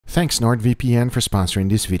Thanks NordVPN for sponsoring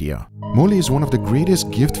this video. Mole is one of the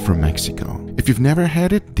greatest gifts from Mexico. If you've never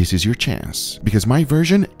had it, this is your chance. Because my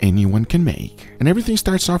version, anyone can make. And everything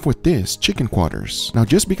starts off with this, chicken quarters. Now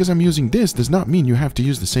just because I'm using this does not mean you have to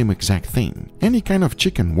use the same exact thing. Any kind of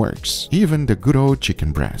chicken works, even the good old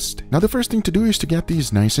chicken breast. Now the first thing to do is to get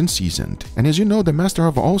these nice and seasoned. And as you know, the master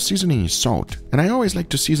of all seasoning is salt. And I always like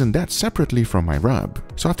to season that separately from my rub.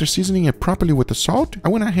 So after seasoning it properly with the salt, I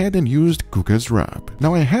went ahead and used Kuka's rub.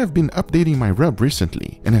 Now I have been updating my rub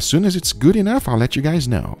recently, and as soon as it's good enough, I'll let you guys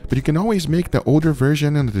know. But you can always make the older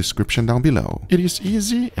version in the description down below. It is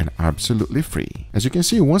easy and absolutely free. As you can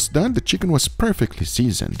see, once done, the chicken was perfectly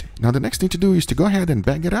seasoned. Now the next thing to do is to go ahead and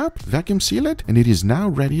bag it up, vacuum seal it, and it is now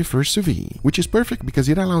ready for sous vide, which is perfect because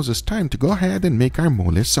it allows us time to go ahead and make our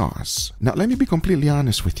mole sauce. Now let me be completely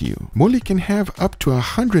honest with you. Mole can have up to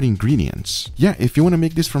 100 ingredients. Yeah, if you want to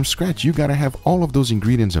make this from scratch, you gotta have all of those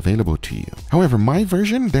ingredients available to you. However, my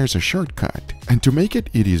version, there's a shortcut. And to make it,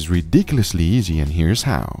 it is ridiculously easy, and here's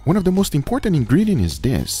how. One of the most important ingredients is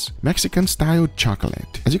this, Mexican-style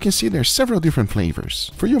chocolate. As you can see, there's several different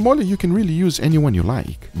flavors. For your mole, you can really use any one you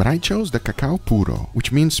like, but I chose the cacao puro,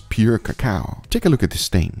 which means pure cacao. Take a look at this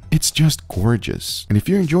thing. It's just gorgeous. And if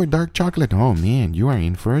you enjoy dark chocolate, oh man, you are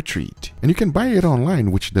in for a treat. And you can buy it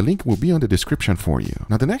online, which the link will be on the description for you.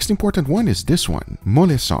 Now the next important one is this one,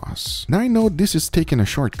 mole sauce. Now I know this is taking a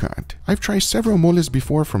shortcut. I've tried several moles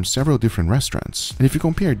before from several different restaurants, and if you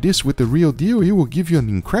compare this with the real deal, it will give you an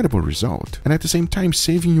incredible result, and at the same time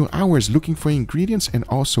saving you hours looking for ingredients and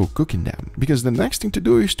also cooking them. Because the next thing to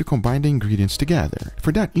do is to combine the ingredients together.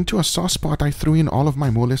 For that, into a sauce pot I threw in all of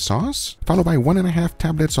my mole sauce, followed by 1.5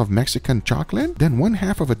 tablets of Mexican chocolate, then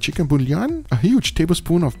 1/2 of a chicken bouillon, a huge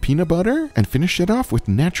tablespoon of peanut butter, and finish it off with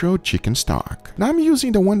natural chicken stock. Now I'm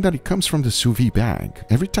using the one that it comes from the sous vide bag.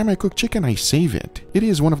 Every time I cook chicken, I save it. It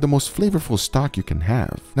is one of the most flavorful stock you can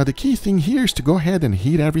have. Now the key thing here is to go ahead and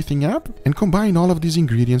heat everything up and combine all of these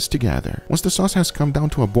ingredients together. Once the sauce has come down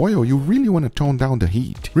to a boil, you really want to tone down the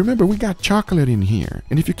heat. Remember, we got chocolate in here,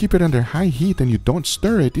 and if you keep it under high heat and you don't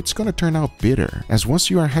stir it, it's gonna turn out bitter. As once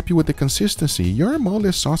you are happy with the consistency, your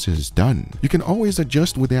mole sauce is done. You can always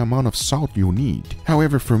adjust with the amount of salt you need.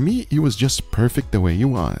 However, for me, it was just perfect the way it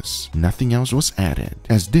was. Nothing else was added,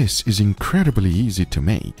 as this is incredibly easy to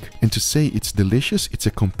make. And to say it's delicious, it's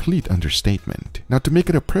a complete understatement. Now to make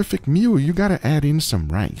it a perfect meal, you gotta add in some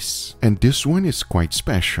rice. And this one is quite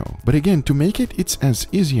special. But again, to make it, it's as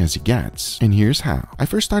easy as it gets. And here's how. I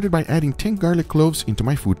first started by adding 10 garlic cloves into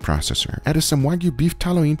my food processor. Added some Wagyu beef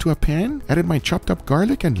tallow into a pan, added my chopped up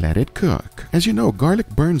garlic and let it cook. As you know, garlic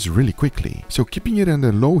burns really quickly, so keeping it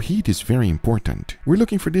under low heat is very important. We're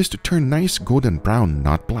looking for this to turn nice golden brown,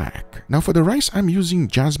 not black. Now for the rice, I'm using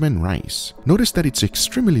jasmine rice. Notice that it's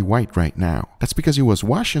extremely white right now. That's because it was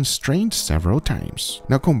washed and strained several times.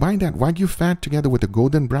 Now combine that Wagyu fat together with the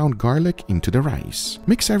golden brown garlic into the rice.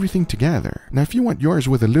 Mix everything together. Now if you want yours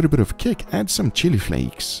with a little bit of kick, add some chili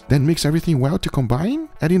flakes. Then mix everything well to combine.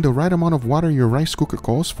 Add in the right amount of water your rice cooker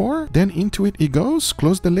calls for. Then into it goes,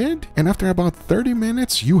 close the lid, and after about 30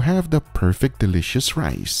 minutes, you have the perfect delicious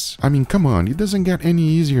rice. I mean, come on, it doesn't get any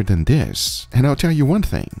easier than this. And I'll tell you one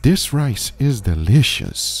thing, this rice is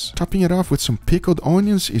delicious. Topping it off with some pickled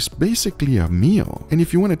onions is basically a meal. And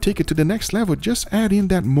if you want to take it to the next level, just add in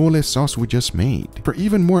that mole sauce we just made. For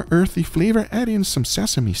even more earthy flavor, add in some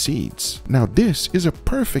sesame seeds. Now this is a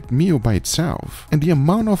perfect meal by itself, and the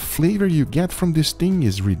amount of flavor you get from this thing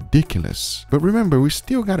is ridiculous. But remember, we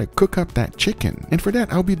still gotta cook up that chicken, and for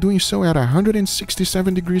that I'll be doing so at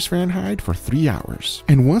 167 degrees Fahrenheit for 3 hours.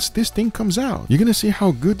 And once this thing comes out, you're gonna see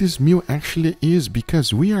how good this meal actually is,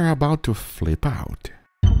 because we are about to flip out.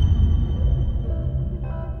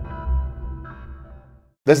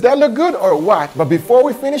 Does that look good or what? But before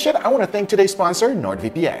we finish it, I want to thank today's sponsor,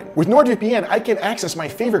 NordVPN. With NordVPN, I can access my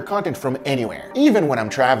favorite content from anywhere, even when I'm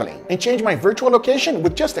traveling, and change my virtual location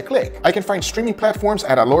with just a click. I can find streaming platforms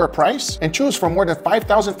at a lower price and choose from more than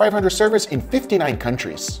 5,500 servers in 59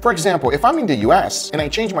 countries. For example, if I'm in the US and I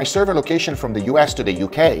change my server location from the US to the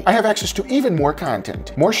UK, I have access to even more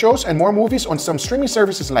content, more shows and more movies on some streaming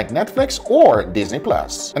services like Netflix or Disney+.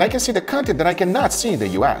 And I can see the content that I cannot see in the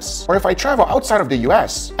US. Or if I travel outside of the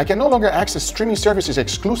US, I can no longer access streaming services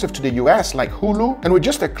exclusive to the US like Hulu, and with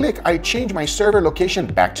just a click, I change my server location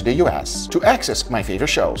back to the US to access my favorite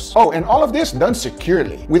shows. Oh, and all of this done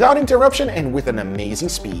securely, without interruption and with an amazing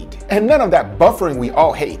speed. And none of that buffering we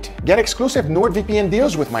all hate. Get exclusive NordVPN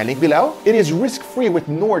deals with my link below. It is risk-free with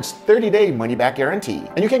Nord's 30-day money-back guarantee.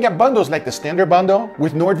 And you can get bundles like the standard bundle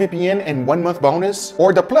with NordVPN and 1-month bonus,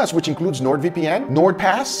 or the Plus, which includes NordVPN,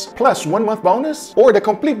 NordPass, plus 1-month bonus, or the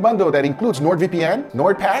complete bundle that includes NordVPN,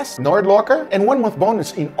 NordPass, NordLocker, and 1-month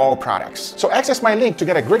bonus in all products. So access my link to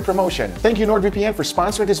get a great promotion. Thank you NordVPN for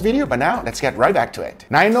sponsoring this video, but now let's get right back to it.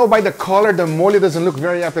 Now I know by the color the mole doesn't look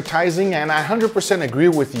very appetizing, and I 100% agree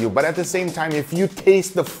with you, but at the same time, if you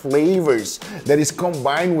taste the flavors that is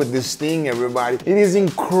combined with this thing, everybody, it is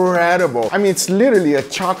incredible. I mean, it's literally a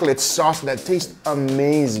chocolate sauce that tastes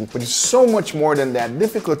amazing, but it's so much more than that,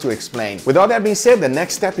 difficult to explain. With all that being said, the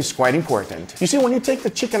next step is quite important. You see, when you take the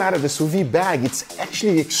chicken out of the sous vide bag, it's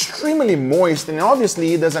actually extremely moist, and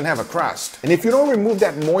obviously it doesn't have a crust. And if you don't remove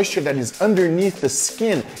that moisture that is underneath the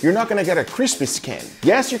skin, you're not gonna get a crispy skin.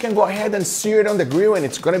 Yes, you can go ahead and sear it on the grill, and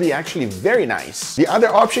it's gonna be actually very nice. The other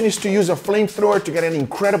option is to use a flamethrower to get an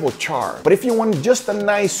incredible char. But if you want just a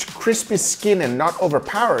nice crispy skin and not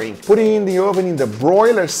overpowering, putting it in the oven in the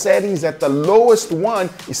broiler settings at the lowest one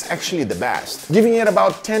is actually the best. Giving it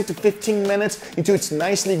about 10 to 15 minutes until it's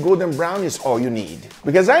nicely golden brown is all you need.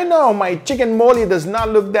 Because I know my chicken mole does not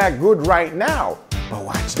look that good right now, but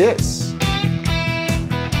watch this.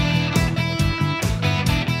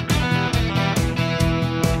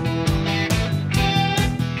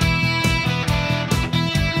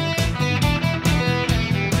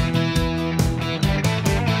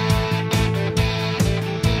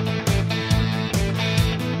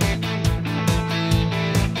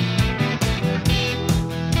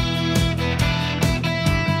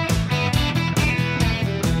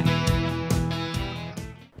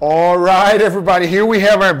 All right, everybody, here we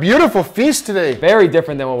have our beautiful feast today. Very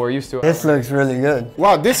different than what we're used to. This looks really good.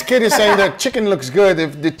 Wow, this kid is saying that chicken looks good.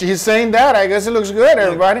 If he's saying that, I guess it looks good,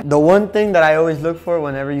 everybody. The one thing that I always look for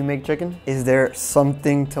whenever you make chicken is there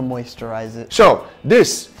something to moisturize it. So,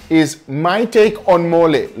 this is my take on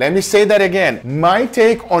mole. Let me say that again. My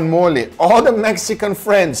take on mole. All the Mexican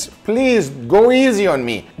friends, please go easy on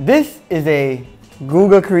me. This is a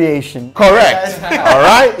Google creation. Correct. All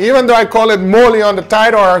right? Even though I call it mole on the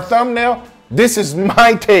title or our thumbnail, this is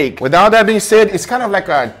my take. Without that being said, it's kind of like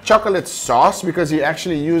a chocolate sauce because he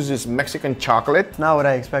actually uses Mexican chocolate. It's not what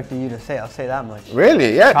I expected you to say, I'll say that much.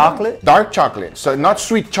 Really? Yeah. Chocolate? Dark chocolate. So not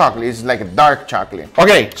sweet chocolate, it's like a dark chocolate.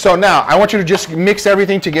 Okay, so now I want you to just mix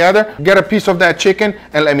everything together, get a piece of that chicken,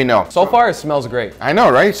 and let me know. So far, it smells great. I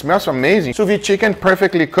know, right? It smells amazing. Sous vide chicken,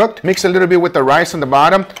 perfectly cooked. Mix a little bit with the rice on the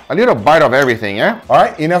bottom. A little bite of everything, yeah? All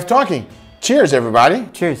right, enough talking. Cheers, everybody.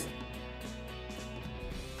 Cheers.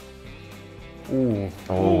 Ooh.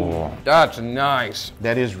 Oh. That's nice.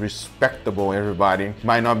 That is respectable, everybody.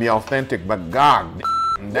 Might not be authentic, but God,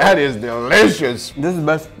 that is delicious. This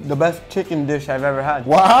is the best chicken dish I've ever had.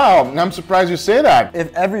 Wow, I'm surprised you say that.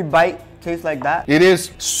 If every bite tastes like that. It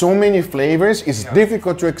is so many flavors, it's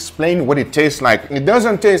difficult to explain what it tastes like. It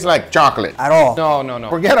doesn't taste like chocolate. At all. No.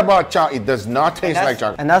 Forget about chocolate, it does not taste like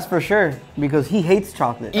chocolate. And that's for sure, because he hates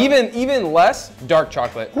chocolate. Even less dark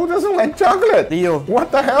chocolate. Who doesn't like chocolate? Leo.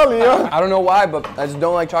 What the hell, Leo? I don't know why, but I just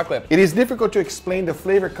don't like chocolate. It is difficult to explain the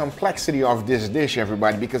flavor complexity of this dish,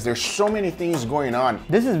 everybody, because there's so many things going on.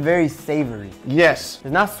 This is very savory. Yes.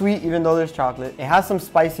 It's not sweet even though there's chocolate. It has some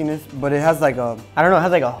spiciness, but it has like a, I don't know, it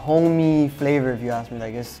has like a homey flavor if you ask me.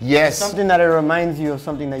 Like it's something that it reminds you of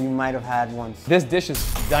something that you might have had once. This dish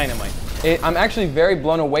is dynamite. I'm actually very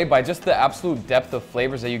blown away by just the absolute depth of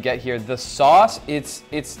flavors that you get here. The sauce, it's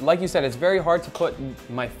like you said, it's very hard to put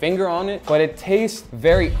my finger on it, but it tastes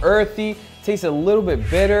very earthy, tastes a little bit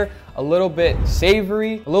bitter, a little bit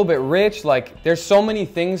savory, a little bit rich. Like there's so many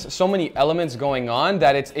things, so many elements going on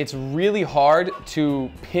that it's really hard to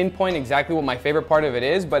pinpoint exactly what my favorite part of it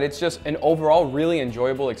is, but it's just an overall really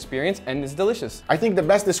enjoyable experience and it's delicious. I think the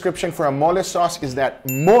best description for a mole sauce is that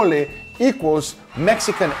mole equals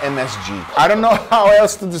Mexican MSG. I don't know how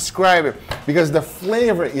else to describe it because the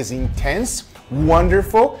flavor is intense,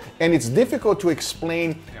 wonderful, and it's difficult to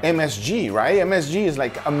explain MSG, right? MSG is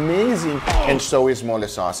like amazing, and so is mole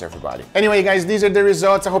sauce, everybody. Anyway, guys, these are the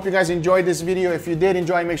results. I hope you guys enjoyed this video. If you did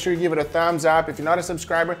enjoy, make sure you give it a thumbs up. If you're not a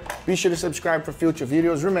subscriber, be sure to subscribe for future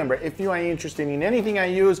videos. Remember, if you are interested in anything I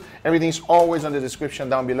use, everything's always on the description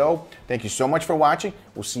down below. Thank you so much for watching.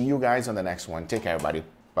 We'll see you guys on the next one. Take care, everybody.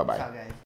 Bye-bye.